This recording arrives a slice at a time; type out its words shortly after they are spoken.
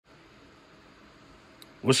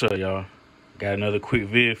What's up, y'all? Got another quick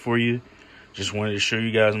vid for you. Just wanted to show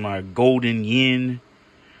you guys my golden yen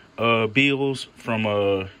bills from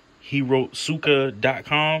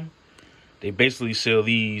Hirotsuka.com. They basically sell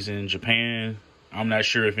these in Japan. I'm not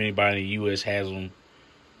sure if anybody in the U.S. has them,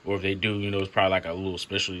 or if they do, it's probably like a little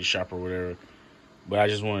specialty shop or whatever. But I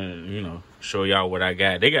just wanted to, show y'all what I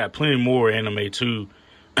got. They got plenty more anime too.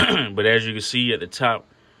 But as you can see at the top,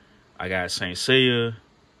 I got Saint Seiya.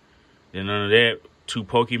 Then none of that. 2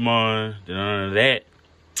 Pokemon. Then none of that.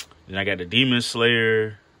 Then I got the Demon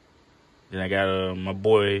Slayer. Then I got my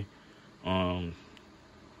boy Itachi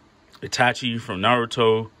from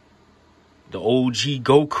Naruto. The OG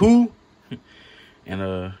Goku.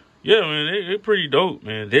 And yeah, man, they're pretty dope,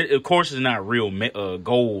 man. Of course, it's not real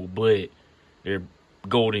gold, but they're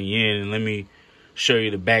golden yen. And let me show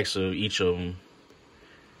you the backs of each of them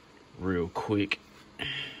real quick.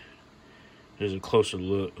 Here's a closer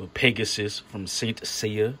look of Pegasus from Saint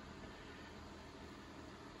Seiya.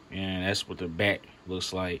 And that's what the back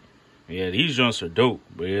looks like. Yeah, these joints are dope.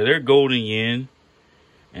 But yeah, they're golden yen.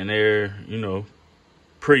 And they're,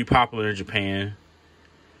 pretty popular in Japan.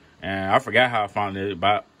 And I forgot how I found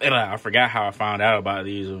out about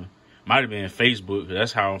these. Might have been Facebook.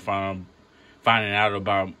 That's how I'm finding out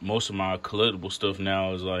about most of my collectible stuff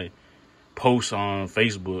now, is like posts on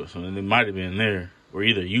Facebook. So it might have been there. Or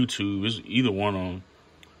either YouTube. It's either one of them.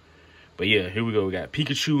 But yeah, here we go. We got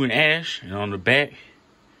Pikachu and Ash. And on the back,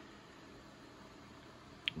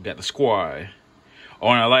 we got the squad. Oh,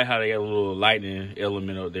 and I like how they got a little lightning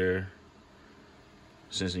element up there.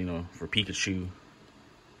 Since, for Pikachu.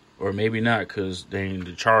 Or maybe not, because the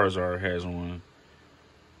Charizard has one.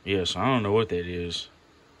 Yeah, so I don't know what that is.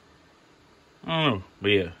 I don't know. But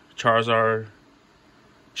yeah, Charizard,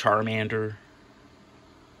 Charmander.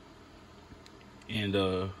 And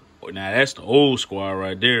now that's the old squad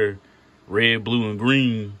right there. Red, blue, and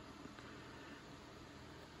green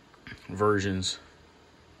versions.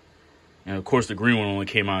 And of course the green one only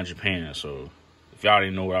came out in Japan, so if y'all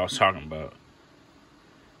didn't know what I was talking about.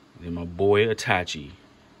 Then my boy Itachi.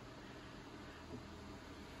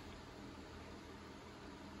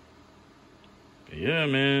 But yeah,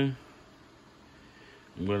 man.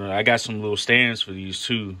 I got some little stands for these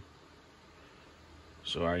too.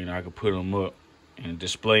 So I could put them up and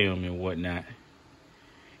display them and whatnot.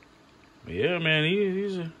 But yeah, man,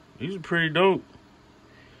 these are pretty dope.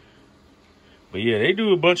 But yeah, they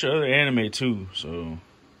do a bunch of other anime too, so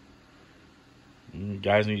you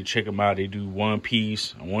guys need to check them out. They do One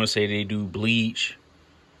Piece. I want to say they do Bleach,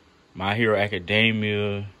 My Hero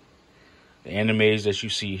Academia, the animes that you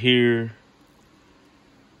see here.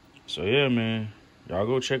 So yeah, man, y'all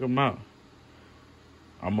go check them out.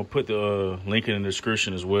 I'm going to put the link in the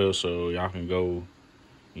description as well, so y'all can go,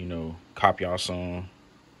 cop y'all some.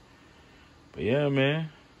 But yeah,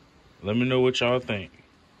 man, let me know what y'all think.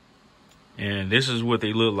 And this is what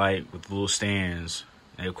they look like with the little stands.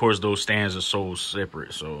 And of course, those stands are sold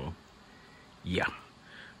separate, so yeah.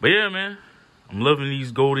 But yeah, man, I'm loving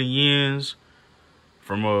these golden yens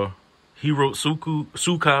from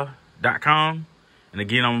Hirotsuka.com. And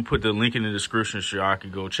again, I'm going to put the link in the description so y'all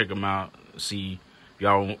can go check them out, see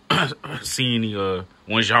y'all see any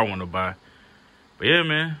ones y'all want to buy. But yeah,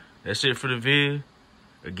 man, that's it for the vid.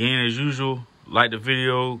 Again, as usual, like the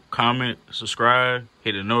video, comment, subscribe,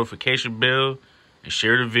 hit the notification bell, and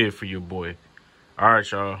share the vid for your boy. All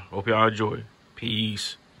right, y'all. Hope y'all enjoy.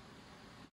 Peace.